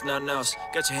Nothing else.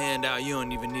 Got your hand out, you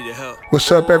don't even need a help.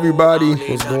 What's up, everybody?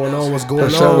 What's going on? What's going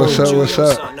What's on? up? What's up? What's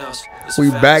up?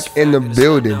 We back in the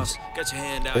building. Hold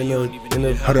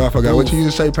on, I forgot. What you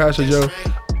used to say, Pastor Joe?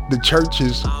 The church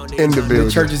is in the building.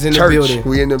 The church is in the building.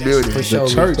 We in the building. For sure.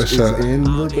 The church What's is up? in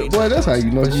the... Boy, that's how you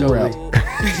know you sure. rap.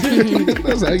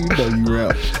 That's how you know you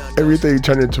rap. Everything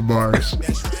turned into bars.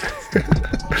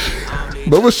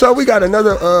 But what's up? We got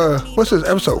another, what's this,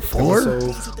 episode 4?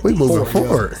 We moving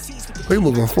forward. We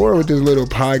moving forward with this little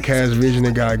podcast vision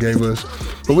that God gave us.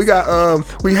 But we got,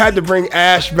 we had to bring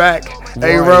Ash back.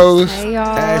 Hey, Rose. Hey, y'all.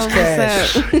 Ash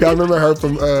Cash. Y'all remember her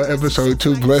from episode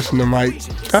 2, Blessing the Mic?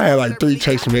 I had like 3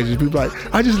 text messages. People like,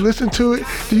 I just listened to it.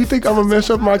 Do you think I'm gonna mess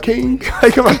up my king?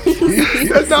 Like,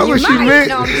 that's not what she meant.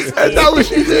 No, That's not what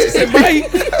she meant.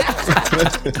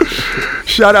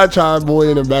 Shout out to our boy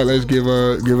in the back. Let's give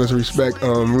us respect.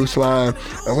 Ruslan.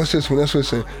 What's this one? That's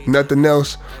what's it. Nothing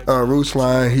else.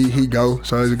 Ruslan. He go.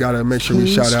 So we gotta make sure we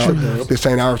shout out. This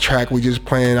ain't our track. We just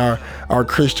playing our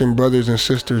Christian brothers and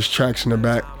sisters tracks in the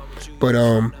back. But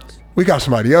we got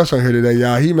somebody else on here today,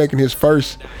 y'all. He making his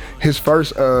first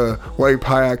Way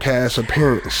podcast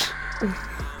appearance.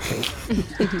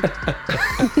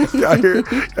 y'all hear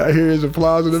his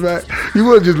applause in the back? You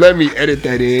wouldn't just let me edit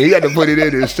that in. He had to put it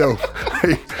in himself.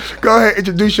 Go ahead,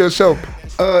 introduce yourself,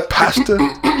 Pastor.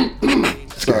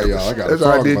 Sorry, y'all. I got That's a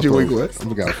how I frog in did my you.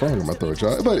 throat. I got a frog in my throat,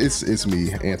 y'all. But it's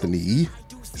me, Anthony E.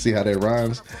 See how that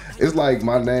rhymes? It's like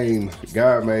my name,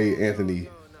 God made Anthony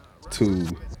to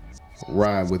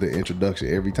rhyme with an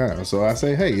introduction every time. So I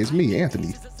say, hey, it's me,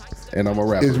 Anthony. And I'm a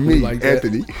rapper. It's me, like that.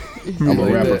 Anthony. I'm a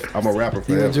like rapper. that. I'm a rapper You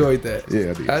forever. enjoyed that.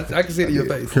 Yeah, I did. I can see it in your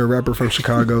face. You're a rapper from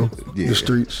Chicago, Yeah. the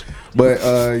streets. But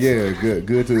yeah,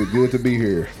 good to be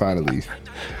here finally.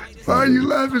 Why are you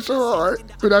laughing so hard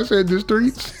when I said the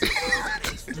streets?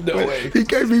 No way. He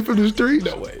can't be from the streets.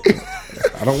 No way.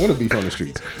 I don't want to be from the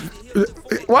streets.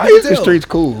 Why is the tell. streets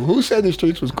cool? Who said the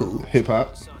streets was cool? Hip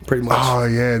hop. Pretty much. Oh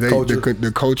yeah, Culture.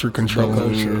 the culture control. The I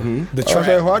was trap.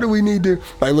 like, why do we need to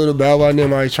like little Bow Wow and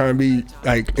them always trying to be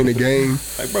like in the game?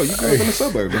 Like, bro, you grew up in the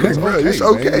suburbs. Man. That's Bro, okay, it's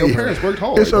okay. Man. Your parents worked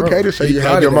hard. It's okay to say you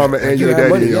had your mama and your got daddy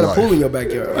money. in You your got a pool life. in your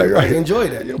backyard. Like, Like, enjoy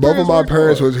that. Both of my worked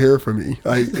parents hard. was here for me.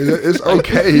 Like it's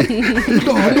okay.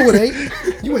 No, I know it ain't.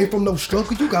 You ain't from no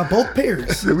struggle. You got both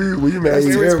parents. we made.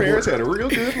 His parents had a real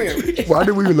good marriage. Why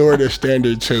did we lower the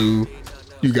standard to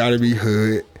you got to be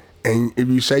hood? And if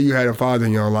you say you had a father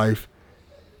in your life,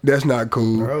 that's not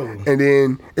cool. Bro. And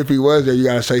then if he was there, you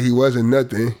gotta say he wasn't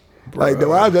nothing. Like,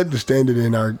 why is that the standard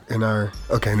in our?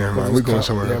 Okay, never mind. We're going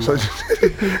somewhere else. So,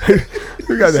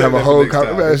 we got to have a that whole. for next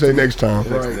time. We gotta say next time.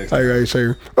 Next I gotta say,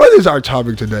 what is our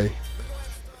topic today?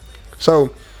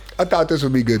 So, I thought this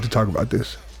would be good to talk about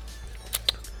this.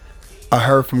 I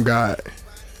heard from God,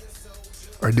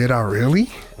 or did I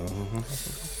really?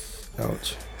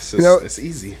 Ouch. It's, You know, it's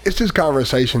easy. It's this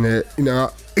conversation that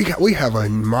we have a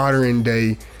modern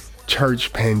day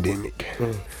church pandemic.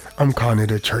 I'm calling it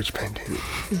a church pandemic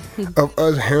of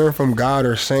us hearing from God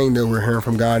or saying that we're hearing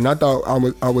from God. And I thought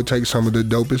I would take some of the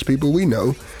dopest people we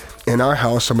know in our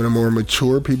house, some of the more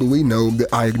mature people we know that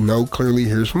I know clearly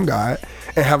hears from God,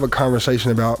 and have a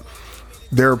conversation about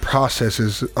their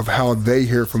processes of how they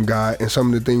hear from God and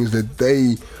some of the things that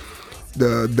the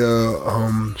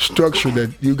structure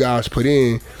that you guys put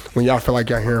in when y'all feel like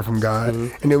y'all hearing from God.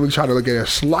 And then we try to look at a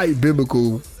slight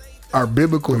biblical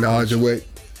knowledge of what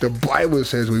the Bible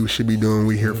says we should be doing when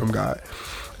we hear from God.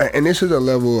 And this is a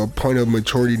level of point of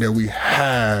maturity that we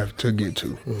have to get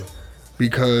to.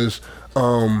 Because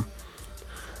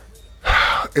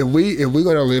if we're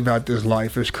gonna live out this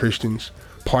life as Christians,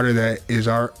 part of that is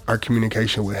our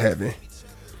communication with heaven.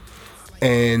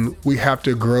 And we have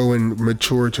to grow and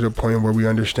mature to the point where we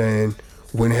understand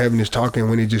when heaven is talking,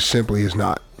 when it just simply is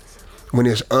not. When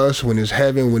it's us, when it's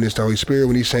heaven, when it's the Holy Spirit,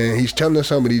 when he's telling us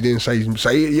something, he didn't say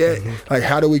it yet. Like,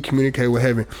 how do we communicate with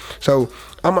heaven? So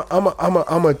I'm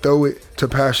a throw it to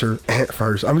Pastor Ant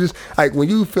first. I'm just like, when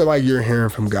you feel like you're hearing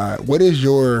from God, what is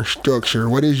your structure?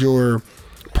 What is your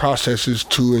processes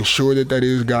to ensure that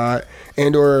is God?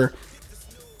 And or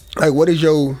like, what is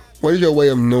your way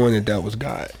of knowing that was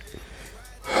God?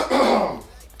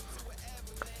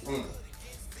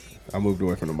 I moved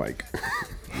away from the mic.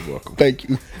 You're welcome. Thank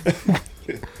you.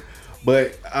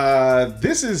 But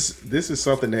this is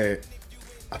something that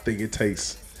I think it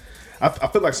takes. I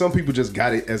feel like some people just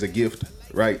got it as a gift,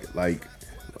 right? Like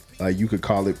you could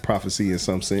call it prophecy in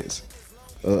some sense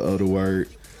of the word.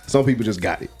 Some people just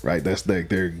got it, right? That's like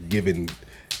their given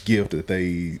gift that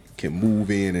they can move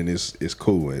in, and it's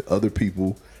cool. And other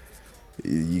people,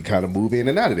 you kind of move in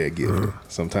and out of that gift.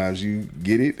 Sometimes you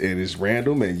get it and it's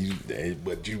random,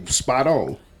 but you spot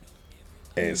on.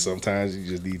 And sometimes you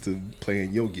just need to play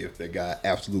in your gift that God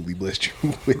absolutely blessed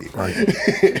you with. Right.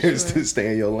 Is to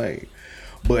stay in your lane.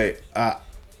 But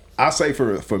I say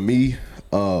for me,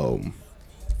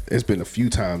 it's been a few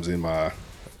times in my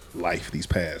life these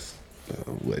past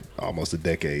almost a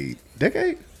decade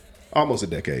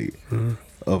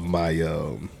of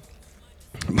my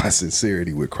my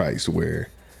sincerity with Christ, where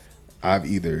I've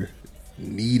either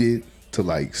needed to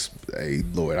like, hey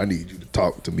Lord, I need you to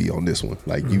talk to me on this one.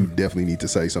 Like you definitely need to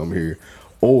say something here.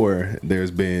 Or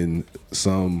there's been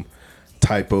some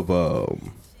type of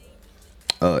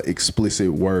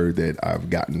explicit word that I've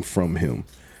gotten from him.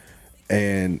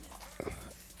 And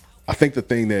I think the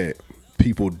thing that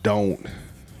people don't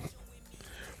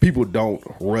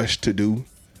rush to do,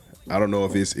 I don't know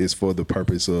if it's for the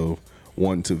purpose of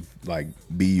wanting to like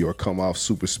be or come off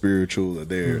super spiritual, or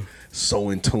they're so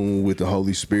in tune with the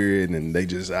Holy Spirit and they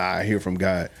just hear from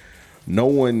God. No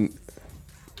one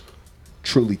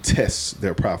truly tests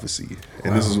their prophecy,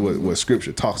 and this is what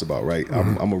Scripture talks about, right?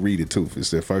 I'm gonna read it too.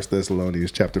 It's in 1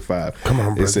 Thessalonians chapter 5. Come on,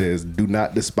 brother. It says, "Do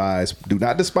not despise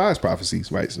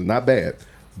prophecies." Right, so not bad,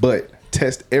 but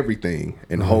test everything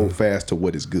and hold fast to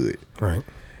what is good. Right.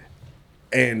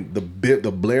 And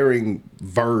the blaring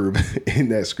verb in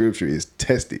that scripture is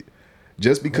tested.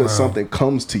 Just because something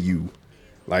comes to you,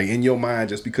 like in your mind,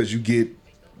 just because you get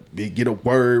a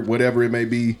word, whatever it may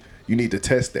be, you need to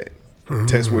test that.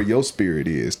 Test where your spirit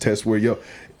is. Test where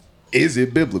is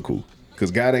it biblical? Because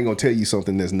God ain't gonna tell you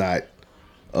something that's not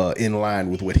in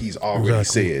line with what He's already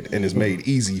said, and it's made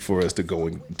easy for us to go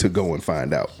and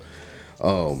find out.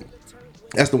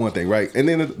 That's the one thing, right? And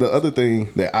then the other thing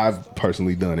that I've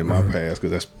personally done in my past,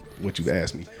 because that's what you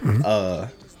asked me,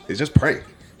 is just pray.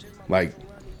 Like,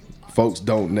 folks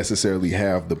don't necessarily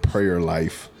have the prayer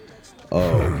life.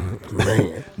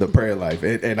 The prayer life.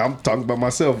 And I'm talking about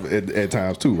myself at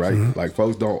times too, right? Like,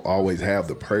 folks don't always have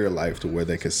the prayer life to where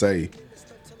they can say,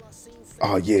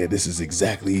 oh yeah, this is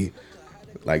exactly...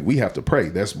 Like, we have to pray.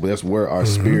 That's where our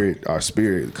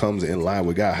spirit comes in line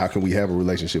with God. How can we have a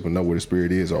relationship and know where the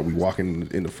Spirit is? Are we walking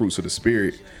in the fruits of the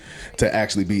Spirit to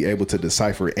actually be able to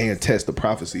decipher and test the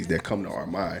prophecies that come to our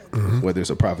mind? Whether it's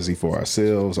a prophecy for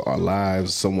ourselves, our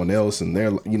lives, someone else, and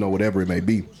their, whatever it may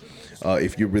be.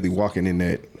 If you're really walking in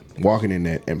that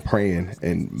and praying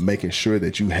and making sure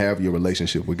that you have your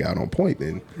relationship with God on point,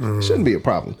 then it shouldn't be a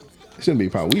problem.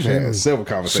 We've had several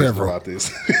conversations about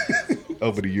this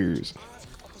over the years.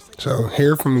 So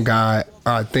hear from God,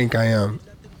 I think I am.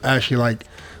 Actually, like,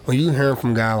 when you hear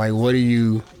from God, like, what do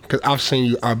you... Because I've seen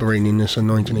you operating in this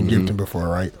anointing and gifting before,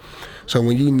 right? So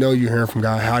when you know you're hearing from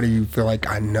God, how do you feel like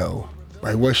I know?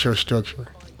 Like, what's your structure?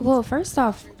 Well, first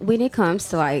off, when it comes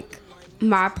to, like,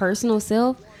 my personal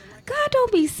self, God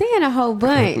don't be saying a whole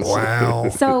bunch. Wow.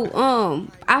 So,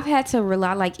 I've had to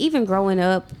rely, like, even growing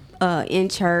up, in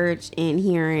church and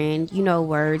hearing,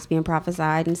 words being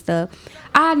prophesied and stuff,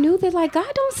 I knew that, like, God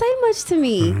don't say much to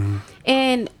me.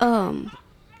 And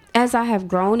as I have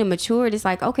grown and matured, it's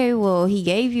like, okay, well, He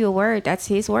gave you a word. That's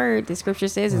His word. The scripture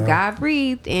says it's God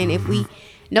breathed. And if we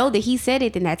know that He said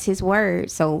it, then that's His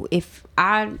word. So if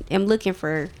I am looking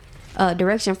for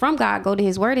direction from God, go to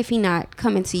His word if He not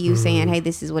coming to you saying, hey,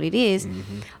 this is what it is.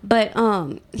 But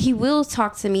He will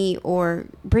talk to me or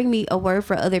bring me a word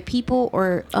for other people,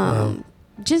 or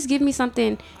just give me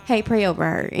something, hey, pray over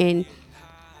her. And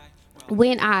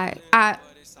when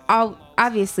I'll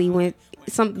obviously, when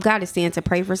God is saying to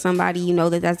pray for somebody, you know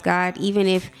that's God. Even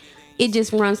if it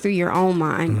just runs through your own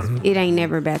mind, it ain't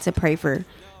never bad to pray for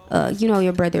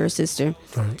your brother or sister.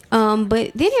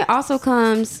 But then it also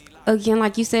comes, again,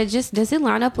 like you said, just does it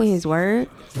line up with His word?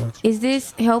 Is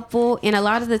this helpful? And a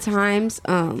lot of the times,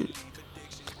 I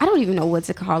don't even know what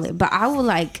to call it, but I will,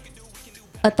 like,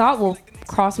 a thought will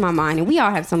cross my mind, and we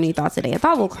all have so many thoughts today. A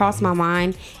thought will cross my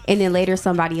mind, and then later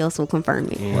somebody else will confirm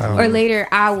it. Or later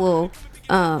I will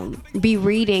be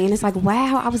reading, and it's like,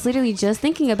 wow, I was literally just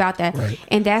thinking about that.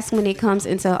 And that's when it comes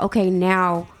into, okay,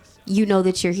 now you know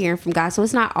that you're hearing from God. So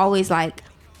it's not always like,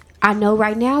 I know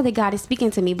right now that God is speaking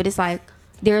to me, but it's like,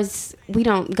 this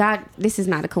is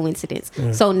not a coincidence.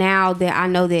 So now that I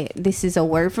know that this is a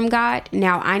word from God,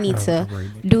 now I need to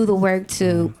do the work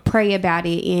to pray about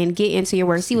it and get into your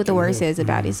word, see what the word says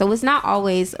about it. So it's not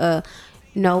always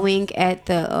knowing at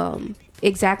the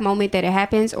exact moment that it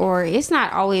happens, or it's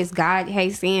not always God,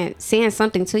 hey, saying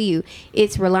something to you.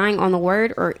 It's relying on the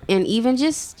word, and even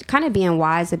just kind of being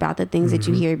wise about the things that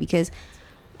you hear, because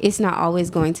it's not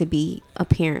always going to be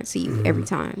apparent to you every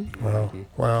time.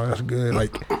 Wow, that's good.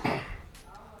 Like,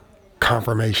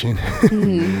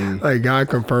 confirmation. Like God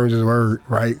confirms His word,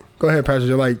 right? Go ahead, Pastor.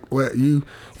 You're like, what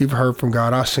you've heard from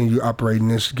God. I've seen you operating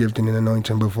this gifting and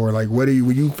anointing before. Like, what do you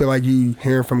when you feel like you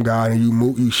hearing from God and you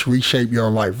move, you reshape your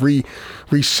life,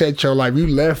 reset your life. You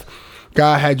left.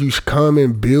 God had you come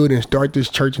and build and start this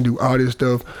church and do all this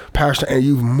stuff, Pastor, and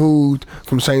you've moved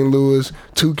from St. Louis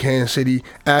to Kansas City.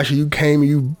 Actually, you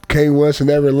came once and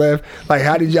never left. Like,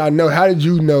 how did y'all know? How did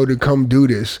you know to come do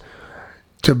this?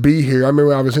 To be here. I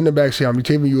remember I was in the backseat. I'm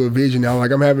giving you a vision now.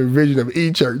 Like, I'm having a vision of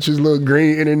E-Church, this little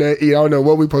green internet. I don't know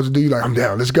what we supposed to do. You're like, I'm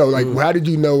down. Let's go. Like, how did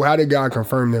you know? How did God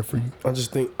confirm that for you? I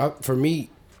just think for me,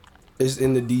 it's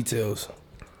in the details.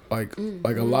 Like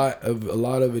a lot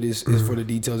of it is for the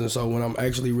details, and so when I'm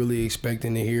actually really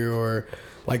expecting to hear or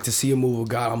like to see a move of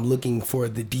God, I'm looking for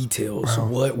the details.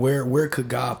 Wow. Where could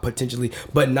God potentially,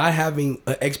 but not having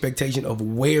an expectation of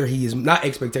where He is, not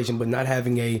expectation, but not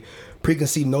having a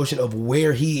preconceived notion of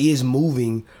where He is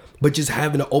moving, but just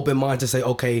having an open mind to say,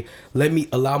 okay, let me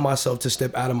allow myself to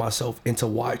step out of myself and to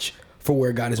watch for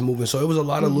where God is moving. So it was a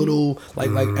lot of little,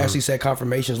 like Ashley said,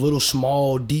 confirmations, little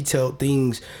small detailed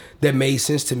things that made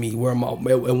sense to me. Where at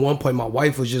one point my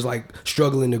wife was just like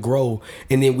struggling to grow,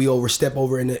 and then we step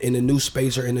over in a new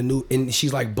space or and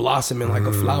she's like blossoming like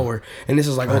a flower. And this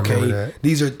is like, okay,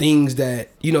 these are things that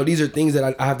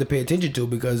I have to pay attention to,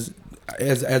 because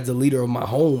as the leader of my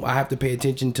home, I have to pay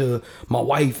attention to my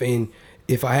wife, and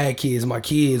if I had kids, my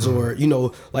kids, or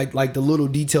like the little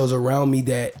details around me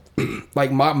that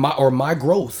like my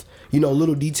growth,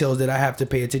 little details that I have to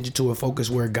pay attention to and focus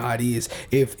where God is.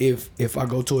 If I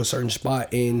go to a certain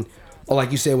spot, and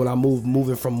like you said, when I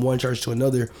moving from one church to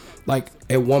another, like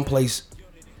at one place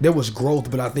there was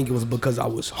growth, but I think it was because I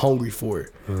was hungry for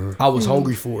it. I was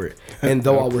hungry for it, and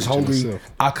though I was hungry,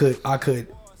 I could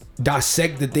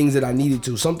dissect the things that I needed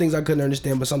to. Some things I couldn't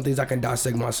understand, but some things I can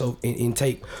dissect myself and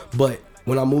take. But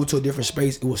when I moved to a different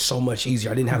space, it was so much easier.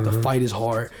 I didn't have to fight as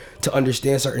hard to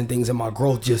understand certain things, and my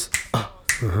growth just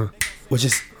was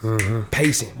just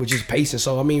pacing.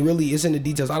 So I mean, really, it's in the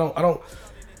details. I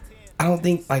don't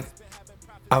think like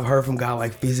I've heard from God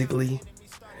like physically,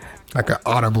 like an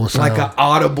audible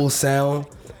sound.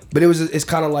 But it's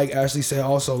kind of like Ashley said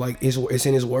also, like it's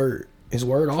in His word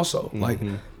also. Like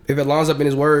if it lines up in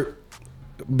His word,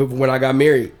 but when I got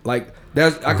married, like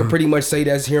I could pretty much say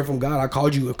that's hearing from God. I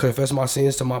called you, confess my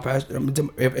sins to my pastor.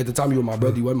 At the time you were my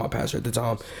brother, you wasn't my pastor at the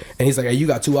time, and he's like, hey, you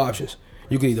got two options.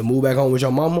 You can either move back home with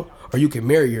your mama, or you can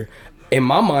marry her. In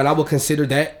my mind, I would consider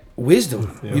that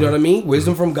wisdom. You know what I mean?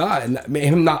 Wisdom from God, and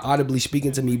Him not audibly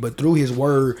speaking to me, but through His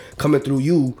word coming through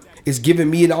you, is giving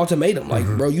me an ultimatum. Like,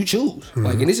 bro, you choose.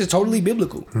 Like, and this is totally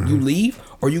biblical. You leave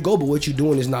or you go, but what you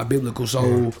doing is not biblical.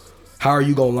 So how are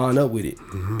you gonna line up with it?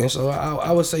 And so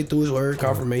I would say through His word,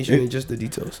 confirmation, and just the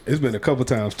details. It's been a couple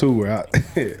times too where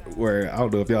I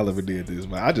don't know if y'all ever did this,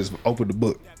 but I just opened the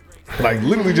book. Like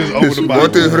literally just open the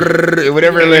Bible.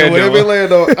 Whatever it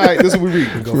land on. All right, this is what we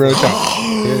read. Real talk.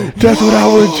 That's what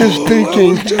I was just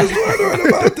thinking. Just wondering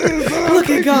about this. Look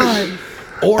at God.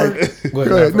 Or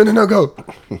go ahead. No, go.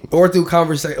 Or through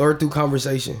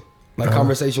conversation, like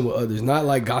conversation with others, not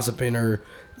like gossiping or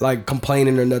like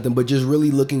complaining or nothing, but just really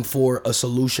looking for a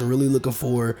solution. Really looking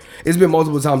for. It's been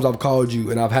multiple times I've called you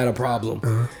and I've had a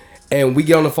problem, and we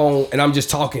get on the phone and I'm just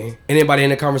talking, and anybody in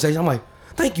the conversation, I'm like,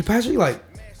 "Thank you, Pastor." You're like,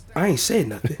 I ain't said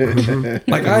nothing.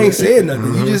 Like, I ain't said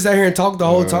nothing. You just sat here and talked the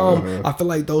whole time. I feel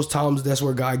like those times, that's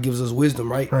where God gives us wisdom,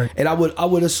 right? And I would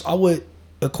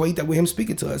equate that with Him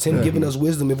speaking to us, Him giving us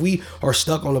wisdom. If we are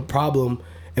stuck on a problem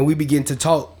and we begin to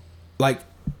talk, like,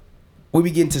 we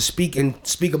begin to speak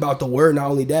about the word,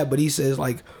 not only that, but He says,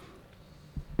 like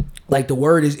the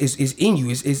word is in you.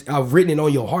 Is I've written it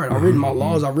on your heart. I've written my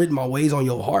laws. I've written my ways on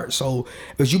your heart. So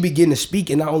as you begin to speak,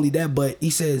 and not only that, but He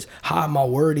says, hide my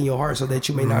word in your heart so that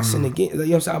you may not sin against. You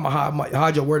know what I'm saying?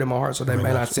 Hide your word in my heart so that I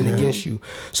may not sin against you.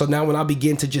 So now when I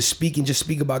begin to just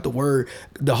speak about the word,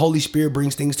 the Holy Spirit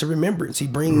brings things to remembrance. He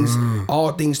brings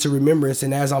all things to remembrance.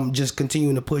 And as I'm just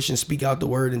continuing to push and speak out the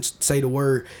word and say the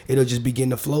word, it'll just begin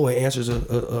to flow and answers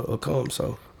will come.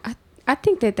 So I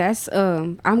think that's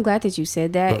I'm glad that you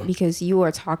said that, because you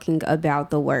are talking about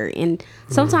the word, and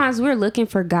sometimes we're looking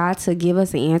for God to give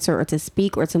us an answer or to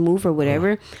speak or to move or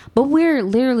whatever, but we're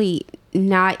literally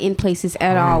not in places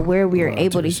at all where we are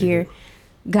able to hear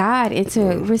God and to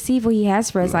receive what He has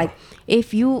for us. Like,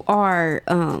 if you are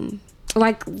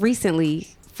like recently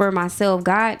for myself,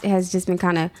 God has just been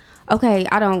kind of, okay,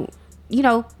 I don't,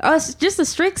 it's just a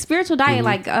strict spiritual diet.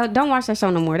 Like, don't watch that show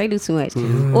no more. They do too much.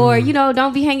 Or,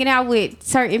 don't be hanging out with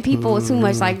certain people too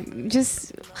much. Like,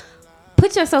 just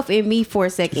put yourself in me for a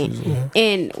second.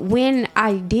 And when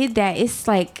I did that, it's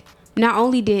like not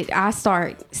only did I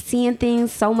start seeing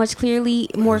things so much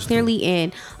more clearly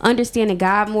and understanding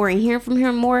God more and hearing from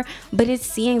him more, but it's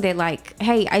seeing that like,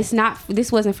 hey,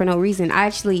 this wasn't for no reason. I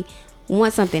actually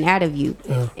want something out of you.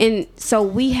 And so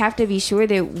we have to be sure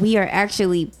that we are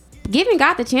actually giving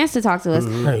God the chance to talk to us.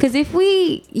 Because if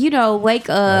we, wake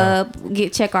up,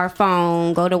 check our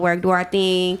phone, go to work, do our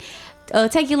thing,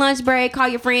 take your lunch break, call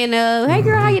your friend up, hey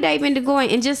girl, how your day been going,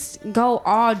 and just go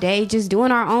all day just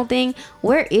doing our own thing,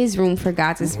 where is room for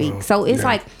God to speak? So it's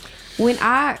like when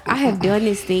I have done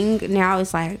this thing now,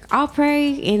 it's like I'll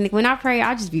pray, and when I pray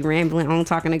I'll just be rambling on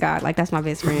talking to God like that's my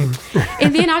best friend.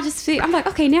 And then I'll just sit, I'm like,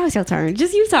 okay, now it's your turn,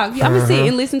 just you talk. I'm gonna sit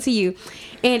and listen to you.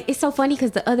 And it's so funny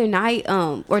because the other night,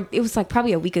 or it was like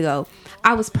probably a week ago,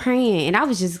 I was praying and I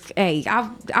was just,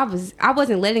 I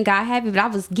wasn't letting God have it, but I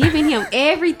was giving him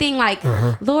everything. Like,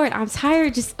 Lord, I'm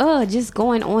tired, just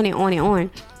going on and on and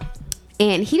on.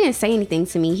 And he didn't say anything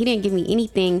to me. He didn't give me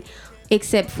anything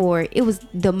except for it was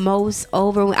the most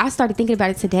I started thinking about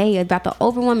it today, about the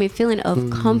overwhelming feeling of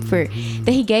comfort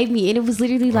that he gave me, and it was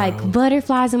literally like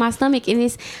butterflies in my stomach.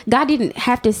 And God didn't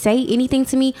have to say anything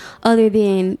to me other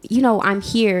than I'm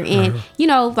here, and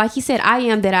like he said, I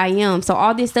am that I am. So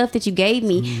all this stuff that you gave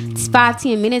me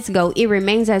 5-10 minutes ago, it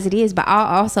remains as it is, but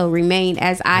I'll also remain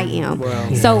as I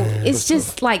am. So it's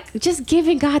just like just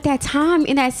giving God that time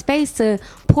and that space to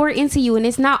pour into you, and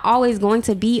it's not always going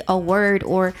to be a word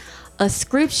or a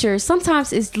scripture.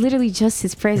 Sometimes it's literally just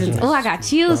his presence. Oh, I got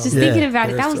chills just thinking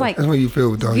about it. That was like, that's what you feel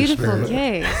with the Holy beautiful. Spirit.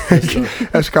 Yes.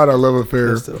 That's kind of a love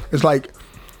affair. It's like,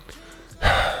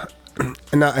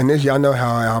 and this, y'all know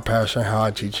how I passion, how I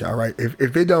teach y'all, right?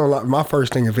 If it don't, my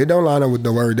first thing, if it don't line up with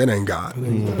the word, that ain't God.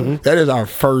 That is our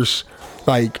first,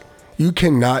 like, you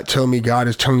cannot tell me God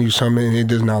is telling you something and it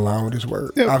does not align with his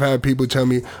word. Yep. I've had people tell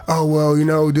me, oh,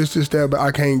 well, this, that, but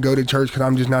I can't go to church because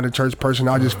I'm just not a church person.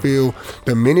 I just feel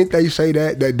the minute they say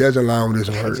that doesn't align with his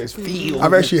word.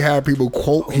 I've actually had people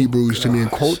quote Hebrews to me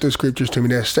and quote the scriptures to me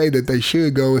that say that they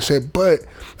should go and say, but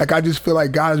like, I just feel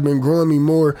like God has been growing me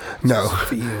more. No,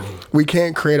 we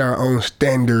can't create our own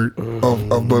standard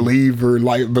of believing.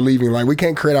 Like, we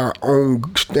can't create our own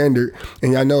standard.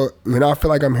 And y'all know, when I feel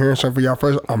like I'm hearing something for y'all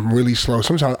first, I'm really slow.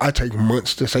 Sometimes I take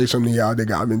months to say something to y'all that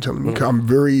God been telling me, because I'm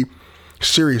very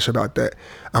serious about that.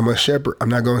 I'm a shepherd. I'm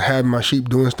not gonna have my sheep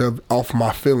doing stuff off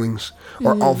my feelings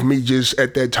or off me. Just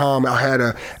at that time, I had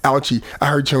a ouchie. I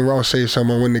heard Tim Ross say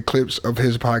something on one of the clips of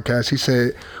his podcast. He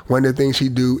said one of the things he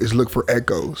do is look for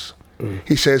echoes.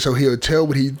 He said, so he'll tell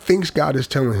what he thinks God is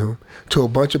telling him to a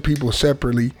bunch of people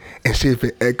separately and see if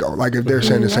it echo, like if they're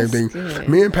saying the same thing. Good.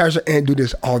 Me and Pastor Ant do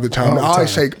this all the time. I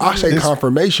say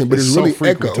confirmation, but it's really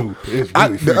echo.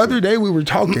 The other day we were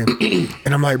talking,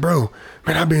 and I'm like, bro,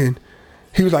 man,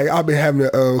 he was like, I've been having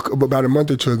about a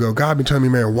month or two ago, God been telling me,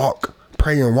 man,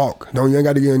 pray and walk. You ain't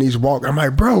got to get on these walk. I'm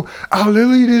like, bro, I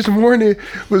literally this morning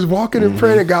was walking and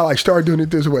praying, and God like started doing it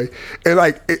this way, and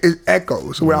like it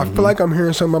echoes. When I feel like I'm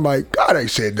hearing something, I'm like, God ain't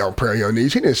said don't pray on your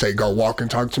knees. He didn't say go walk and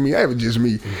talk to me. That was just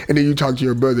me. And then you talk to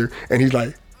your brother, and he's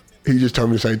like, he just told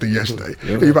me the same thing yesterday.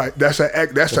 He's like, that's an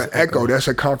echo. That's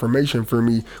a confirmation for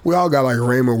me. We all got like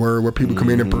rhema word where people come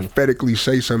in and prophetically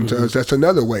say something to us. That's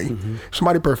another way.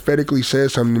 Somebody prophetically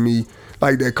says something to me,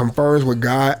 like that confirms with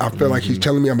God. I feel like he's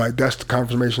telling me. I'm like, that's the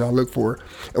confirmation I look for.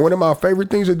 And one of my favorite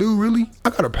things to do, really,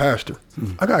 I got a pastor.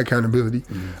 I got accountability.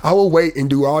 I will wait and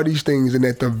do all these things, and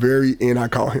at the very end, I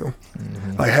call him.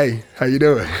 Like, hey, how you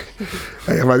doing?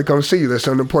 Hey, I'm about to come see you. Let's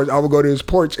sit on the porch. I will go to his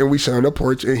porch, and we sit on the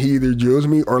porch, and he either drills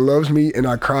me or loves me, and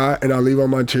I cry, and I leave on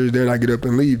my tears there, and I get up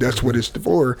and leave. That's what it's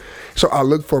for. So I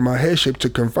look for my headship to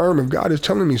confirm if God is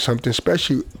telling me something,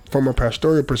 especially from a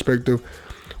pastoral perspective,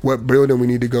 what building we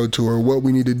need to go to or what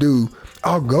we need to do.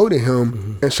 I'll go to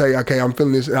him and say, okay, I'm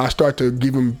feeling this. And I start to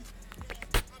give him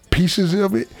pieces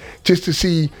of it just to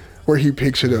see where he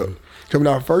picks it up. So when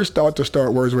I first thought to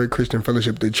start Wordsworth Christian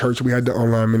Fellowship, the church, we had the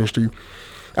online ministry.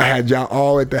 I had y'all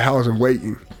all at the house and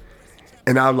waiting.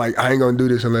 And I was like, I ain't going to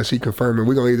do this unless he confirm it.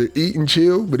 We're going to either eat and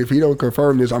chill, but if he don't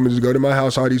confirm this, I'm going to just go to my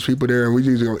house, all these people there, and we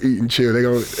just going to eat and chill.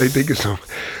 They think it's something.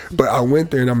 But I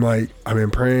went there and I'm like, I've been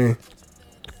praying,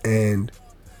 and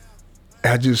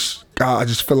I just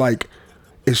feel like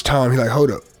it's time. He's like,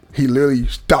 hold up. He literally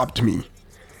stopped me.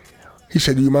 He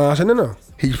said, do you mind? I said, no.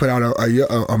 He put out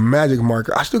a magic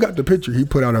marker. I still got the picture. He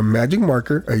put out a magic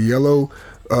marker, a yellow,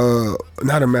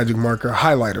 not a magic marker, a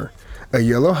highlighter, a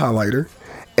yellow highlighter.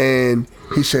 And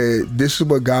he said, this is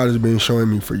what God has been showing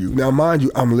me for you. Now, mind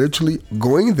you, I'm literally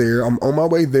going there. I'm on my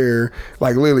way there.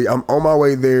 Like, literally, I'm on my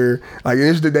way there. Like,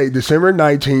 this is the day, December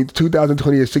 19th,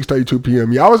 2020 at 6:32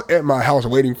 p.m. Y'all was at my house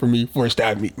waiting for me for a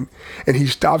staff meeting. And he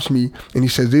stops me, and he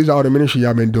says, these are all the ministry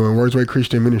y'all been doing, Wordsworth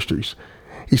Christian Ministries.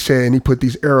 He said, and he put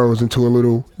these arrows into a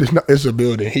little, it's a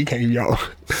building. He can't, y'all.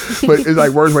 But it's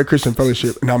like Words Way Christian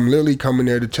Fellowship. And I'm literally coming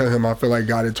there to tell him I feel like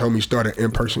God had told me start an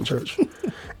in-person church.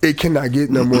 It cannot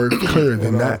get no more clear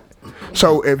than that.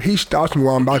 So if he stops me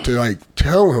while I'm about to like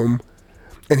tell him,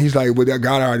 and he's like, well,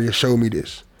 God already showed me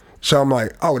this. So I'm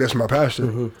like, oh, that's my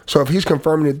pastor. So if he's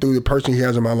confirming it through the person he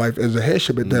has in my life as a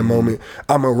headship at that moment,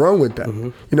 I'm going to run with that.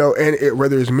 You know, and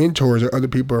whether it's mentors or other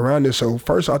people around us. So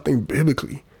first, I think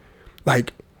biblically,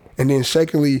 like, and then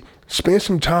secondly, spend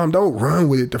some time. Don't run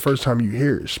with it the first time you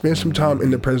hear it. Spend some time in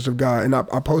the presence of God. And I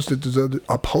posted this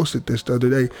the other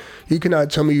day. You cannot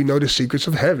tell me you know the secrets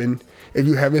of heaven if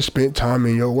you haven't spent time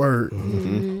in your word.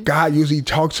 God usually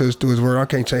talks to us through his word. I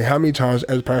can't say how many times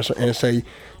as pastor and say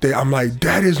that I'm like,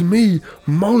 that is me,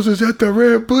 Moses at the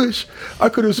red bush. I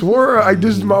could have swore like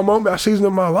this is my moment, a season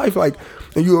of my life. Like,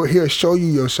 and he'll show you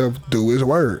yourself through his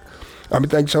word. I mean,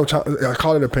 think sometimes I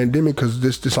call it a pandemic because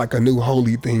this like a new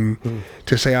holy thing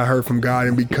to say I heard from God,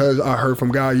 and because I heard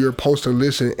from God, you're supposed to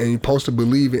listen and you're supposed to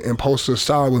believe it and supposed to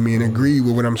side with me and agree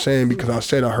with what I'm saying because I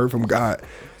said I heard from God.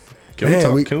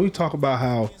 Can we talk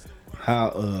about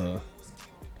how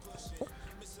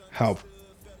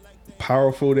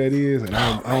powerful that is? And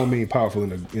I don't mean powerful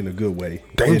in a good way,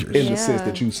 dangerous in the sense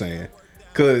that you're saying,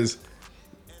 because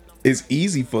it's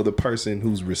easy for the person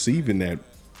who's receiving that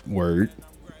word.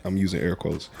 I'm using air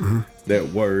quotes. That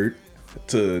word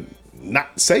to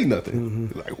not say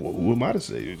nothing. Like, well, who am I to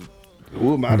say?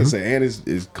 Who am I to say? And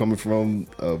it's coming from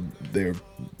their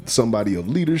somebody of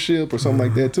leadership or something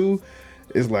like that too.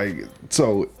 It's like,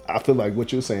 so I feel like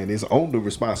what you're saying is on the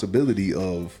responsibility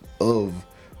of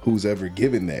who's ever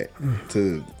given that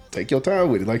to take your time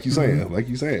with it, like you saying,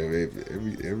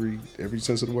 every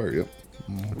sense of the word. Yep.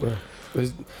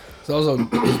 It's also.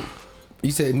 You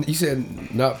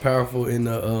said not powerful in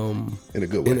a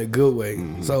good way. In a good way.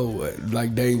 So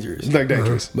like dangerous. Like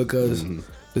dangerous. Because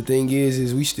the thing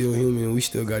is we still human. We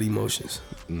still got emotions.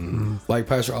 Like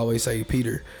Pastor always say,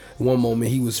 Peter. One moment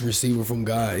he was receiving from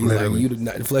God. He's like, "You did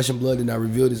not, flesh and blood did not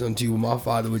reveal this unto you, my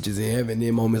Father which is in heaven."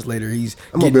 Then moments later,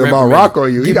 I'm gonna build my rock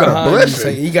on you. He got a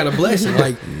blessing. He got a blessing.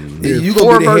 Like you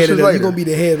gonna be the head. You gonna be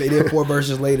the head. And then 4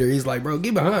 verses later, he's like, "Bro,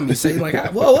 get behind me." Say like,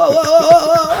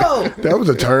 whoa. That was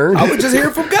a turn. I was just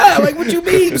hearing from God. Like, what you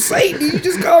mean, Satan? You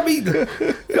just called me. You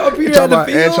know, Peter had to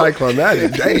feel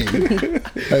anticlimactic. Dang.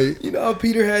 Hey. You know how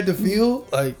Peter had to feel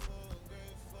like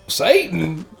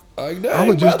Satan. Like, I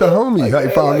was just a homie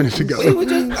like 5 minutes ago. I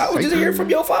was just hearing from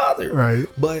your father. Right.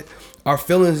 But our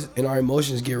feelings and our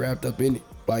emotions get wrapped up in it.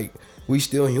 Like, we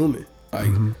still human.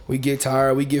 Like, we get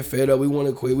tired, we get fed up, we want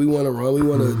to quit, we want to run, we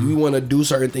want to do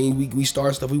certain things. We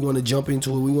start stuff, we want to jump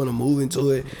into it, we want to move into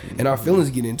it, and our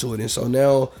feelings get into it. And so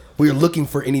now we're looking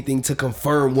for anything to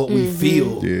confirm what we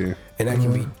feel. Yeah. And that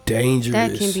can be dangerous.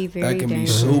 That can be very dangerous. Be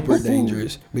super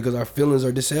dangerous because our feelings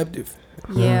are deceptive.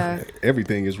 Yeah.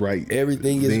 Everything is right.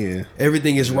 Everything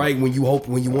is right when you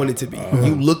want it to be.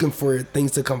 You looking for things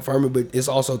to confirm it, but it's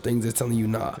also things that's telling you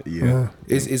nah. Yeah.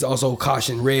 It's also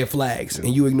caution, red flags,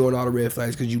 and you ignoring all the red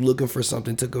flags because you looking for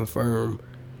something to confirm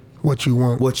what you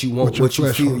want, what you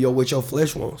feel, what your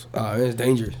flesh wants. It's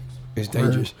dangerous. It's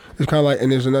dangerous. Right. It's kind of like,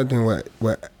 and there's another thing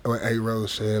what A.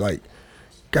 Rose said. Like,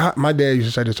 God, my dad used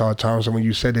to say this all the time. So when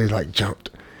you said it, like jumped.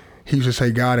 He used to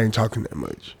say God ain't talking that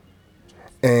much.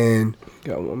 And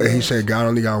he said God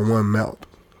only got one mouth.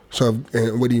 So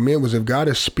and what he meant was if God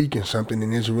is speaking something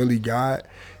and it's really God,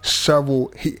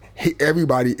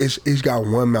 everybody he's got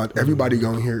one mouth. Everybody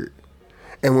gonna hear it.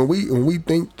 And when we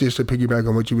think, just to piggyback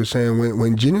on what you were saying,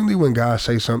 when genuinely when God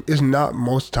says something, it's not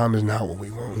most of the time it's not what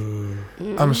we want.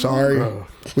 I'm sorry.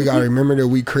 We gotta remember that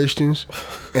we Christians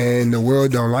and the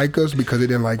world don't like us because they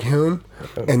didn't like him.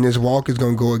 And this walk is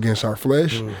gonna go against our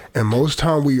flesh. And most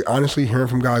time we honestly hearing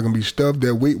from God gonna be stuff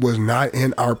that was not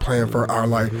in our plan for our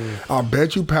life. I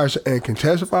bet you Pastor Ann can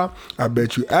testify. I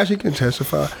bet you Ashley can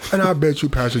testify. And I bet you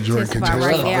Pastor Jordan can testify.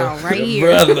 Right now, right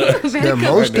here. That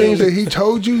most things that he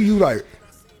told you, you like,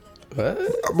 what?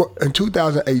 In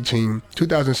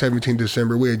 2017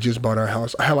 December, we had just bought our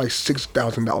house. I had like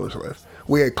 $6,000 left.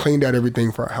 We had cleaned out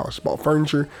everything for our house, bought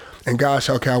furniture, and God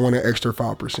said, okay, I want an extra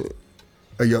 5%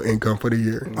 of your income for the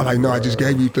year. I'm like, no, I just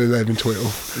gave you the 11,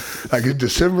 12. Like, it's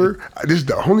December. This is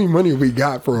the only money we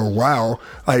got for a while.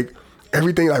 Like,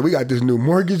 everything, like, we got this new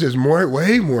mortgage. It's more,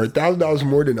 way more, $1,000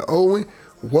 more than the old one.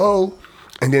 Whoa.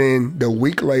 And then the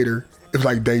week later, it was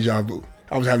like deja vu.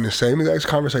 I was having the same exact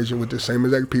conversation with the same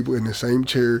exact people in the same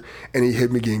chair, and he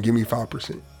hit me again, give me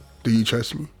 5%. Do you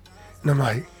trust me? And I'm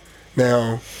like,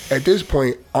 Now, at this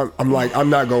point, I'm like, I'm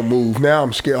not gonna move. Now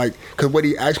I'm scared, like, cause what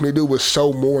he asked me to do was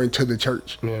sow more into the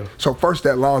church. Yeah. So first,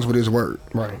 that lines with his word.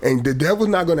 Right. And the devil's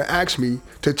not gonna ask me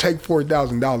to take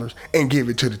 $4,000 and give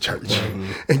it to the church.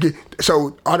 And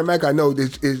so automatically, I know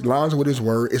this is lines with his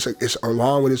word. It's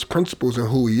along with his principles and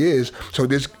who he is. So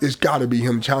it's got to be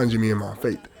him challenging me in my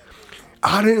faith.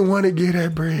 I didn't want to get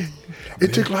that bread.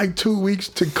 It took like 2 weeks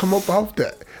to come up off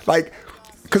that. Like,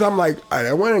 because I'm like,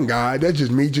 that wasn't God. That's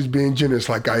just me just being generous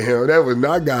like I am. That was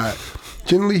not God.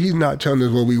 Generally, he's not telling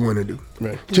us what we want to do.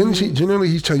 Right. Generally,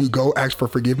 he's telling you, go ask for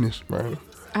forgiveness. Right.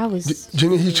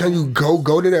 Generally, he's telling you,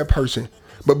 go to that person.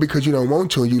 But because you don't want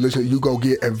to, and you listen, you go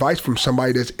get advice from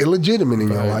somebody that's illegitimate in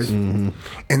your life, and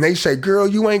they say, "Girl,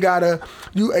 you ain't gotta."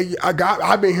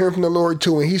 I've been hearing from the Lord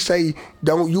too, and He say,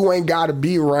 you ain't gotta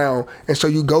be around." And so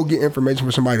you go get information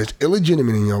from somebody that's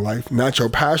illegitimate in your life, not your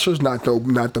pastors, not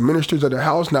the ministers of the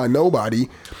house, not nobody,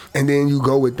 and then you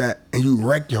go with that and you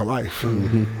wreck your life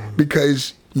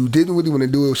because you didn't really want to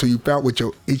do it, so you found what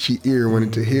your itchy ear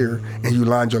wanted to hear, and you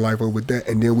lined your life up with that,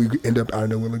 and then we end up out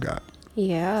of the will of God.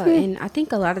 Yeah, and I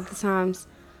think a lot of the times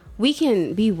we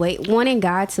can be wanting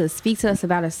God to speak to us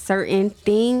about a certain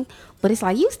thing, but it's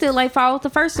like you still like follow the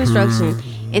first instruction,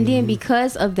 and then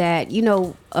because of that,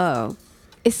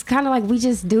 it's kind of like we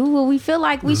just do what we feel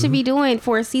like we should be doing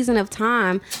for a season of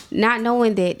time, not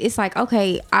knowing that it's like,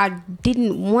 okay, I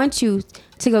didn't want you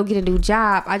to go get a new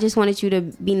job. I just wanted you to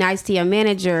be nice to your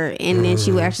manager, and then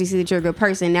she would actually see that you're a good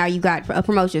person. Now you got a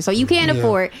promotion, so you can't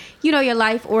afford, your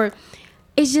life, or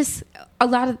it's just a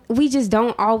lot of, we just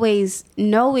don't always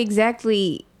know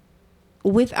exactly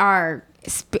with our,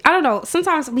 I don't know,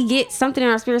 sometimes we get something in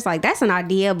our spirits like, that's an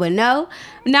idea, but no,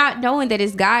 not knowing that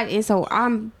it's God. And so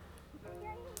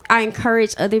I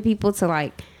encourage other people to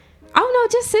like, I don't know,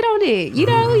 just sit on it.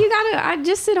 I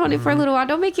just sit on it for a little while.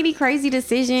 Don't make any crazy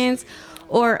decisions,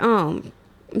 or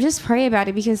just pray about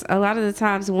it, because a lot of the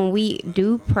times when we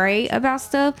do pray about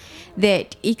stuff,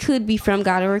 that it could be from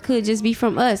God or it could just be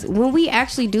from us. When we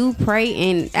actually do pray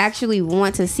and actually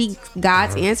want to seek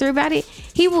God's answer about it,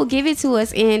 He will give it to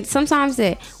us. And sometimes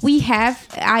that we have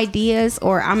ideas,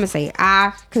 or I'm gonna say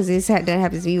because that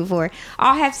happens to me before.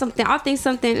 I'll think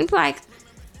something and be like,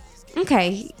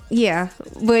 okay, yeah,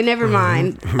 but never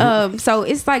mind. So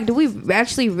it's like, do we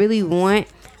actually really want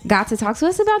God to talk to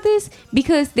us about this?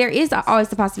 Because there is always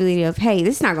the possibility of, hey,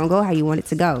 this is not gonna go how you want it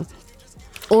to go,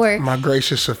 or my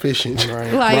grace is sufficient.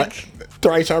 Right. like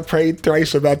Thrice I prayed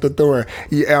thrice about the thorn.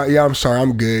 Yeah, I'm sorry,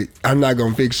 I'm good. I'm not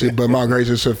gonna fix it, but my grace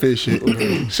is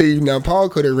sufficient. See, now Paul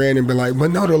could have ran and been like,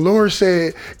 but no, the Lord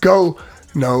said go.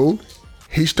 No,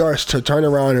 he starts to turn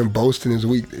around and boast in his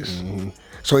weakness.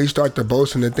 So he started to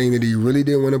boast in the thing that he really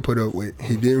didn't want to put up with.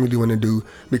 He didn't really want to do,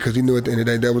 because he knew at the end of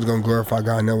the day that was gonna glorify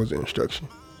God, and that was the instruction.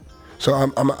 So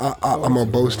I'm gonna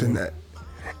boast in that.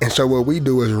 And so what we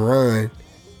do is run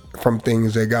from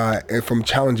things that God, and from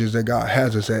challenges that God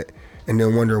has us at, and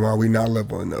then wonder why we not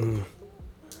level enough.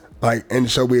 And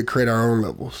so we create our own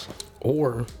levels.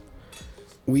 Or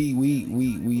we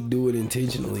do it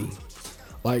intentionally.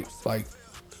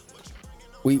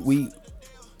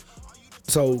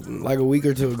 So like a week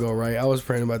or two ago, right? I was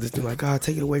praying about this thing, like, God,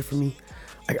 take it away from me.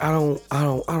 Like, I don't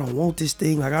want this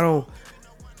thing. Like, I don't.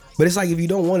 But it's like, if you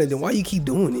don't want it, then why you keep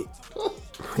doing it?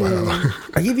 Wow.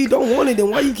 Like, if you don't want it, then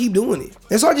why you keep doing it?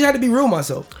 And so I just had to be real with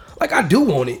myself. Like, I do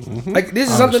want it. Like, this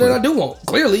is something that I do want,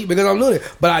 clearly, because I'm doing it.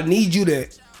 But I need you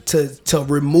to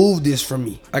remove this from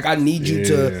me. Like, I need you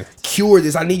to cure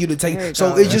this. I need you to take.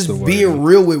 So it's just being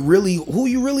real with really who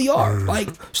you really are. Like,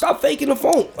 stop faking the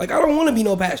phone. Like, I don't want to be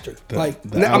no pastor.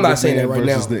 I'm not saying that right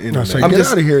now. I'm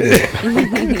just out of here.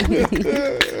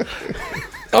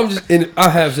 I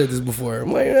have said this before.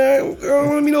 I'm like, I don't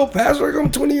want to be no pastor. Like, I'm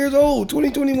 20 years old,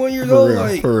 21 years old.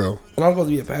 Like, for real. And I'm supposed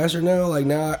to be a pastor now. Like,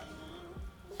 now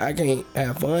I can't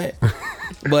have fun.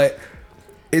 But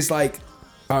it's like,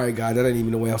 all right, God, that ain't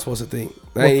even the way I'm supposed to think.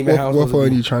 That ain't even how I'm supposed to What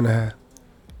fun be. you trying to have?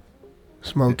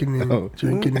 Smoking and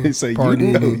drinking and So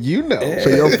partying. you know. So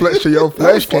your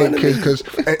flesh can't, because.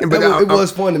 It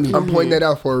was fun to me. I'm pointing that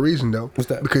out for a reason, though. What's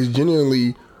that? Because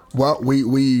genuinely, what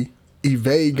we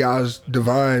evade God's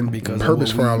divine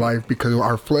purpose for our life because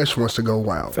our flesh wants to go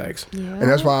wild. Facts. yeah. And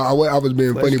that's why I was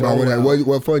being Flesh funny about go wild.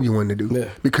 what fun you want to do. Yeah.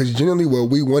 Because generally, what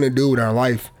we want to do with our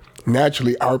life,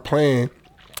 naturally, our plan.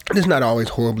 It's not always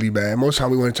horribly bad. Most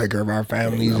time we want to take care of our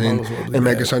families and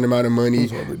make a certain amount of money.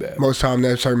 Most time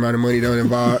that certain amount of money don't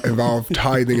involve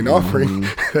tithing and offering.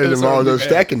 It involves us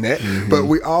stacking that. But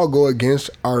we all go against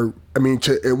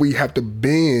we have to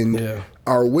bend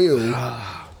our will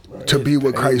to be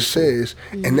what Christ says.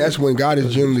 And that's when God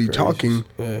is generally talking.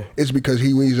 It's because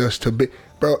he needs us to be.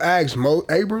 Bro, ask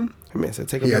Abram. That man said,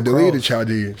 take up He your had to leave the cross.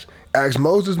 Chaldeans. Ask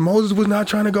Moses. Moses was not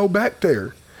trying to go back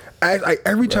there. Like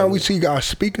every time we see God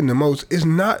speaking to Moses, it's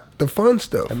not the fun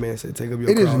stuff. That man said, take up your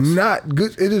It is cross. not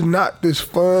good. It is not this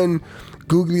fun,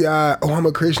 googly eye. Oh, I'm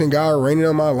a Christian. God raining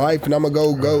on my life, and I'm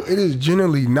gonna go. It is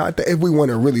generally not that. If we want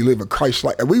to really live a Christ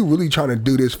like, if we really trying to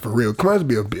do this for real, come on, let's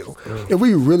be a bill. If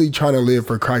we really trying to live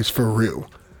for Christ for real,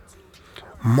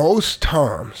 most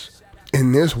times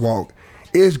in this walk,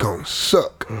 it's gonna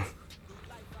suck.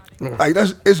 Like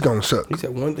it's gonna suck. He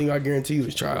said, one thing I guarantee you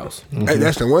is trials. Hey,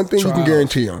 that's the one thing you can Trials.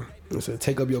 guarantee on. He said,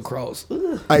 take up your cross.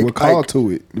 Ugh. Like, We're called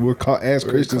to it. We're called as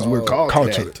Christians. We're called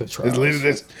Called to to that. it. To It's trials.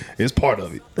 literally it's part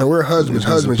of it. and we're husbands. This is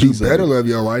a Husbands, you piece of better it. love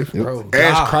your wife Bro,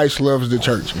 as God. Christ loves the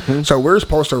church. So we're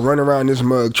supposed to run around this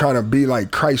mug trying to be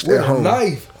like Christ With at a home.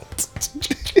 knife.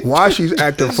 Why she's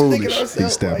acting foolish?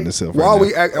 He's stabbing himself. Why right we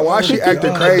now. act? Why she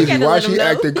acting You crazy? gotta Why let she him know.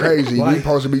 acting crazy? Why? We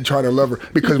supposed to be trying to love her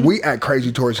because we act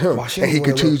crazy towards him, Why she and he don't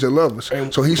wanna continues to love- love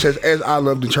us. So he says, "As I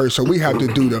love the church." So we have to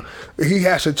do the. He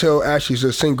has to tell Ashley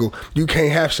she's single. You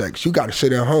can't have sex. You got to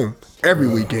sit at home every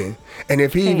weekend. And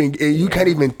if he even, and you can't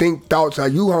even think thoughts.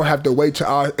 You don't have to wait till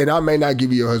and I may not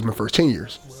give you your husband for 10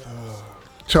 years.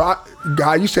 So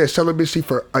God, you said celibacy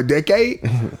for a decade?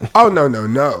 Oh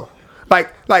no.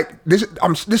 Like this.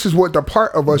 This is what the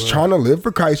part of us trying to live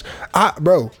for Christ. I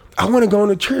want to go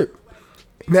on a trip.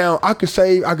 Now I could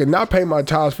save. I could not pay my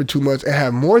tithes for 2 months and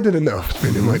have more than enough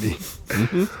spending money,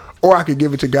 or I could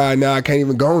give it to God. Now I can't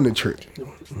even go on the trip,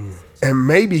 and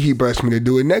maybe He blessed me to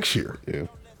do it next year. Yeah.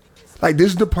 Like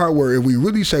this is the part where if we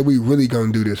really say we really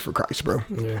gonna do this for Christ, bro.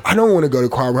 I don't want to go to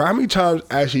choir. How many times,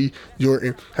 Ashley,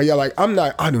 Jordan, how y'all like? I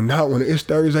do not want to. It's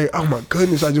Thursday. Oh my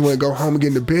goodness, I just want to go home and get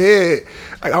into bed.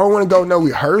 Like I don't want to go no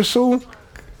rehearsal,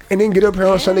 and then get up here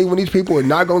on Sunday when these people are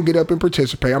not gonna get up and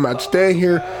participate. I'm not staying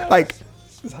here. Like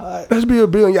It's hot. let's be a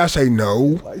bill. And y'all say no.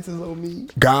 Lights is on me.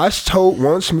 God's told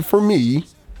once for me,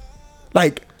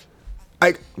 like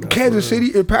Kansas City,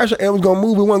 if Pastor M was gonna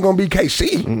move, it wasn't gonna be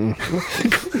KC.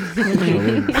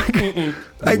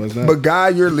 Was not. But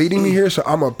God, you're leading me here, so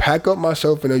I'm gonna pack up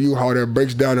myself in a U-Haul that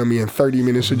breaks down on me in 30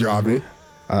 minutes of driving.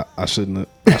 I shouldn't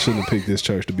have picked this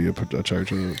church to be a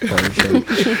church. And a part of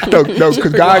church. No,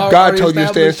 because God already told you to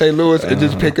stay in established. St. Louis and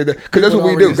just pick it. Because that's what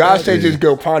we do. God said just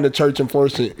go find a church,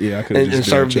 enforce it, Yeah, I could have and just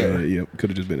serve been there. Yeah, could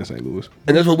have just been in St. Louis.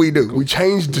 And that's what we do. We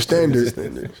change the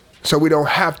standard so we don't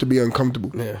have to be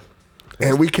uncomfortable. Yeah.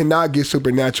 And we cannot get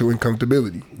supernatural in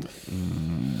comfortability.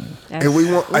 If we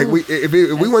want, if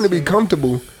we want to be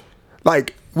comfortable,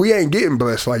 like we ain't getting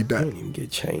blessed like I that. don't even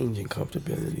get change and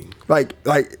comfortability.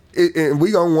 And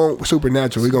we gonna want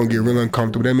supernatural. We gonna get real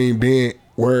uncomfortable. That means being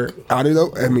where out of though.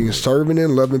 That means serving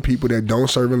and loving people that don't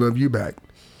serve and love you back.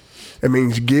 It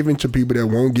means giving to people that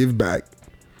won't give back,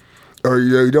 or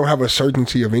you don't have a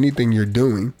certainty of anything you're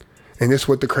doing, and that's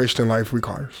what the Christian life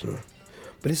requires.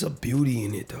 But it's a beauty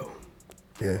in it though.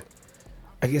 Yeah.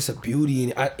 I guess a beauty in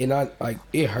it. I like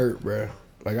it hurt, bro.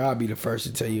 Like I'll be the first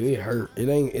to tell you it hurt.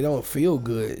 It don't feel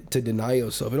good to deny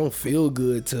yourself. It don't feel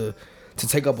good to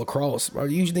take up a cross. Bro,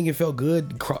 you usually think it felt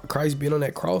good Christ being on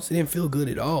that cross? It didn't feel good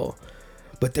at all.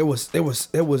 But there was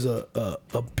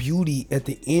a beauty at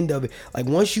the end of it. Like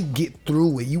once you get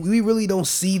through it, we really don't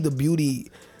see the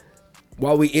beauty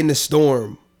while we in the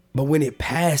storm. But when it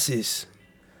passes,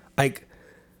 like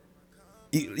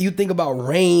you think about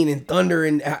rain and thunder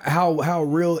and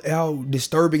how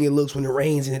disturbing it looks when it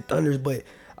rains and it thunders, but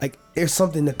like there's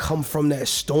something to come from that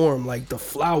storm, like the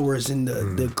flowers and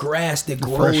the grass that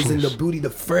grows and the beauty, the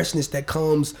freshness that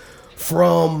comes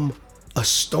from a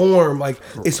storm. Like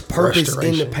it's purpose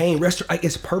in the pain.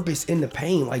 It's purpose in the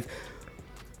pain. Like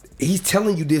he's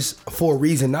telling you this for a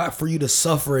reason, not for you to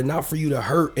suffer and not for you to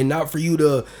hurt and not for you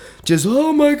to just,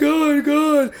 oh my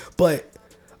God, but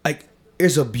like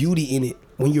there's a beauty in it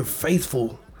when you're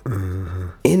faithful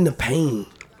in the pain.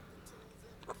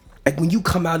 Like when you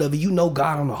come out of it, you know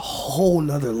God on a whole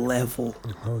nother level.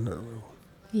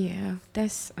 Yeah,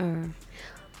 that's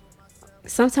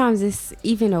sometimes it's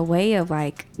even a way of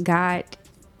like God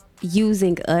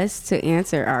using us to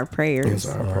answer our prayers.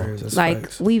 That's Like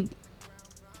facts.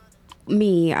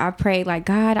 I pray like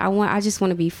God, I just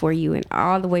want to be for you and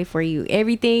all the way for you.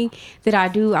 Everything that I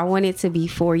do, I want it to be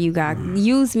for you, God.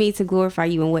 Use me to glorify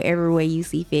you in whatever way you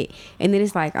see fit. And then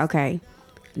it's like, okay,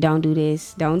 don't do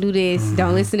this, don't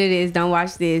listen to this, don't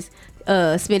watch this.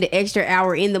 Spend an extra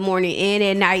hour in the morning and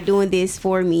at night doing this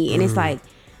for me. And it's like,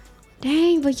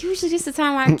 dang, but usually this is the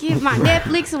time I get my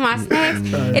Netflix and my snacks.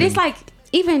 And it's like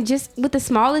even just with the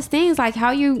smallest things, like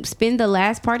how you spend the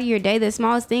last part of your day, the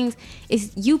smallest things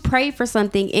is you pray for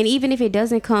something. And even if it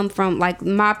doesn't come from like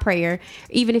my prayer,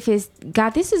 even if it's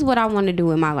God, this is what I want to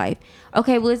do in my life.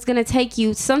 Okay, well, it's going to take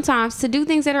you sometimes to do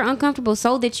things that are uncomfortable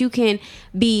so that you can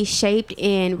be shaped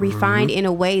and refined in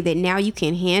a way that now you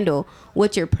can handle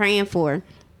what you're praying for.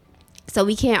 So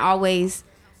we can't always,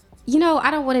 I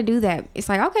don't want to do that. It's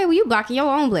like, okay, well, you blocking your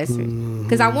own blessing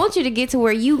because I want you to get to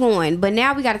where you going. But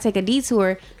now we got to take a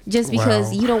detour just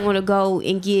because you don't want to go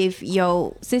and give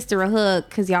your sister a hug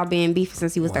because y'all been beefing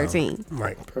since you was 13.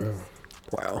 Right.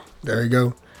 Wow. There you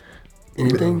go.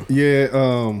 Anything?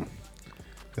 Yeah.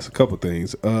 It's a couple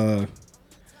things.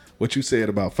 What you said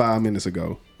about 5 minutes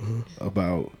ago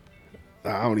about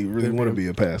I don't even really want to be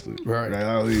a pastor. Right.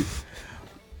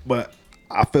 But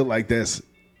I feel like that's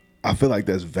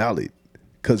valid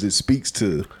because it speaks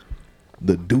to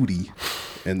the duty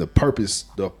and the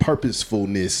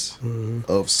purposefulness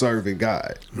of serving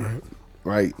God.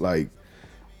 Right?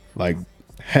 Like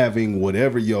having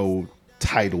whatever your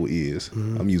title is.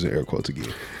 I'm using air quotes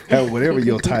again. Having whatever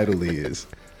your title is.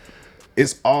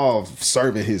 It's all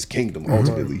serving his kingdom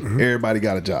ultimately. Everybody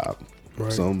got a job.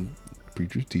 Some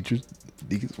preachers, teachers,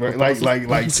 deacons, right? Like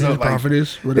stuff like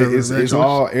prophetess, whatever. It's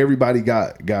all everybody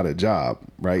got a job,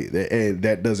 right? And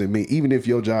that doesn't mean even if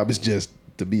your job is just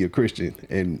to be a Christian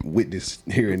and witness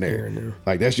here and there.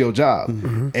 Like that's your job.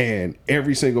 And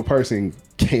every single person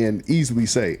can easily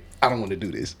say, I don't want to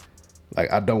do this.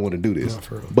 Like I don't want to do this.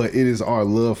 But it is our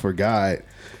love for God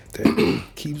that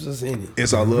keeps us in it.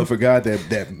 It's our love for God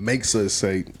that makes us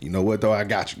say, you know what though, I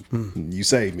got you. You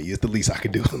saved me. It's the least I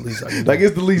can do. Like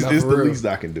it's the least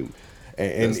I can do.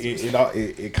 And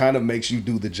it kind of makes you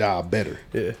do the job better.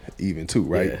 Yeah. Even too,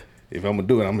 right? Yeah. If I'm gonna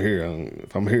do it, I'm here.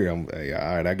 If I'm here, hey,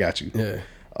 all right, I got you. Yeah.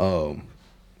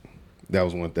 That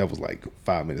was like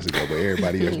 5 minutes ago, but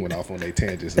everybody just went off on their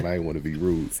tangents, and I didn't want to be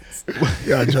rude.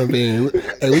 Yeah, jump in.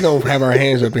 Hey, we gonna have our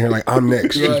hands up in here like I'm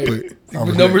next. Right.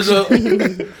 Put numbers up.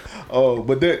 Oh,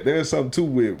 but there's something too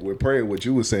with praying. What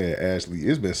you were saying, Ashley.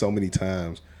 It's been so many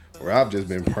times where I've just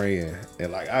been praying,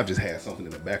 and like I've just had something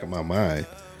in the back of my mind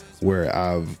where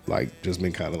I've like just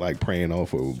been kind of like praying on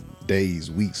for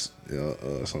days, weeks,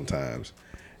 sometimes,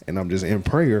 and I'm just in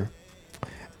prayer.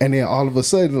 And then all of a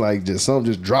sudden, like just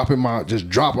something drop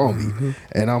on me,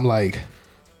 and I'm like,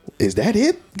 "Is that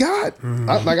it, God?"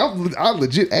 I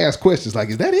legit ask questions like,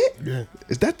 "Is that it? Yeah.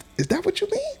 Is that what you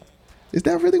mean? Is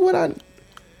that really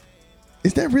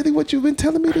what you've been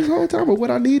telling me this whole time, or what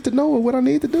I need to know, or what I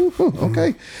need to do?"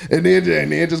 Okay, and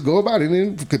then just go about it,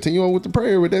 and then continue on with the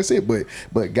prayer. But that's it. But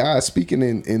God speaking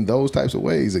in those types of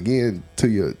ways, again, to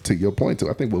your point, too.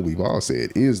 I think what we've all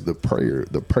said is the prayer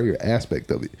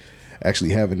aspect of it.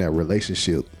 Actually having that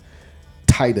relationship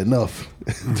tight enough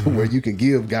to where you can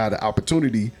give God the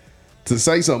opportunity to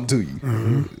say something to you.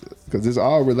 Because it's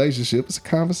all relationship. It's a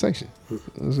conversation.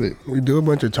 That's it. We do a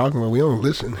bunch of talking, but we don't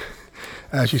listen.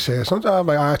 As you said, sometimes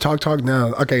like I talk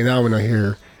now. Okay, now when I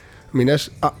hear, I mean it's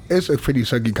a pretty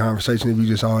sucky conversation if you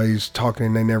just always talking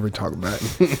and they never talk back.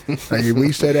 Like if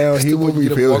we sit down, he will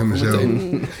reveal himself.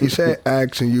 He said,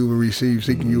 "Ask and you will receive;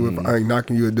 seeking you will find;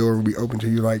 knocking you a door will be open to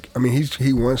you." Like I mean,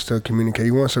 he wants to communicate.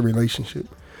 He wants a relationship.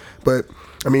 But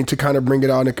I mean, to kind of bring it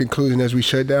all to conclusion as we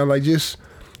shut down, like just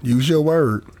use your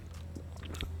word,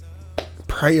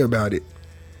 pray about it.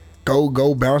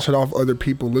 Go bounce it off other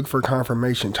people. Look for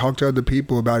confirmation. Talk to other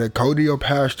people about it. Go to your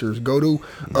pastors. Go to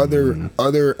other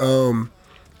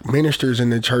ministers in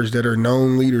the church that are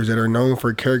known leaders, that are known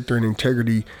for character and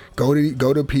integrity. Go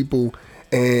to people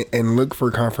and look for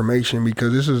confirmation,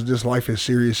 because this life is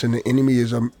serious, and the enemy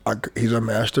is he's a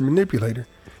master manipulator.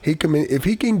 If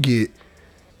he can get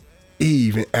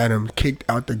Eve and Adam kicked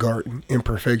out the garden in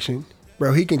perfection,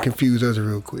 bro, he can confuse us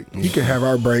real quick. He can have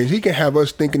our brains. He can have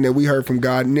us thinking that we heard from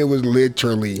God, and it was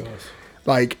literally,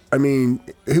 like, I mean,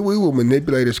 we will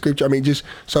manipulate the scripture. I mean, just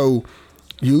so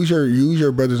use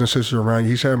your brothers and sisters around you.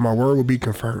 He said, "My word will be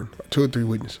confirmed." 2 or 3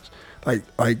 witnesses. Like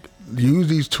use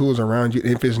these tools around you.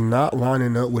 If it's not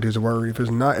lining up with His word,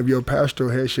 if your pastoral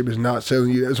headship is not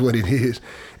telling you that's what it is,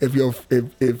 if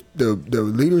the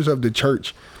leaders of the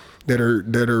church that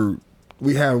are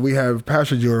We have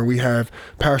Pastor Jordan, we have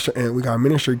Pastor Ant, we got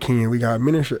Minister Ken, we got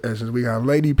Minister Essence, we got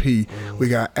Lady P, we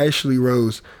got Ashley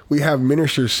Rose. We have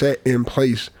ministers set in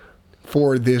place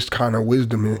for this kind of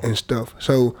wisdom and stuff.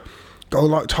 So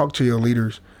go talk to your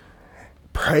leaders,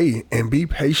 pray, and be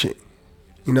patient.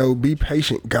 Be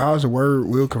patient. God's word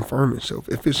will confirm itself.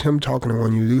 If it's Him talking to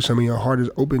you to do something, your heart is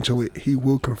open to it, He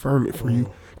will confirm it for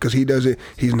you, because He does it.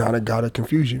 He's not a God of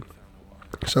confusion.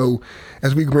 So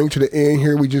as we bring to the end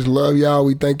here, we just love y'all.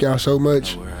 We thank y'all so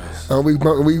much. We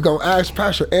gonna ask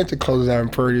Pastor Ant to close out in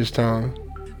prayer this time.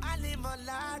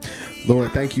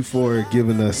 Lord, thank you for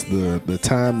giving us the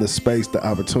time, the space, the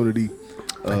opportunity,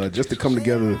 just to come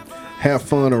together, have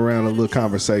fun around a little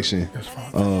conversation.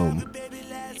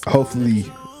 Hopefully,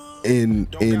 in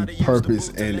purpose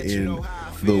and in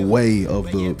the way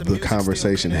of the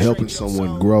conversation, helping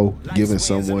someone grow, giving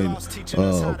someone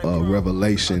a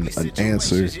revelation, an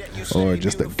answer, or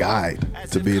just a guide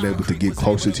to being able to get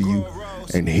closer to you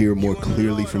and hear more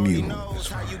clearly from you.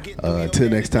 Till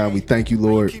next time, we thank you,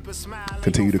 Lord.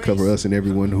 Continue to cover us and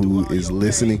everyone who is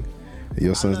listening. In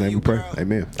your son's name we pray.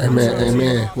 Amen.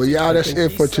 Amen. Well, y'all, that's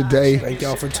it for today. Thank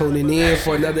y'all for tuning in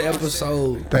for another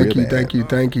episode. Thank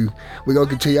you. We're gonna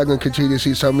continue. I'm gonna continue to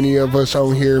see so many of us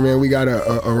on here, man. We got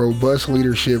a robust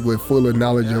leadership with full of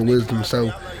knowledge and wisdom.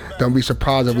 So don't be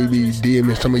surprised if we be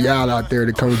DMing some of y'all out there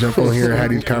to come jump on here and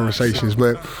have these conversations.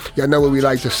 But y'all know what we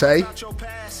like to say.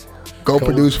 Go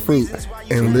produce fruit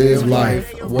and live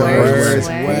life. Words.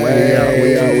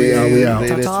 We out.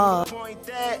 Talk.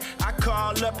 I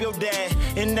call up your dad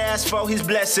and ask for his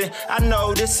blessing. I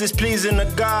know this is pleasing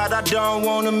to God. I don't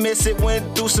want to miss it.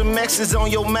 Went through some X's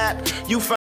on your map. You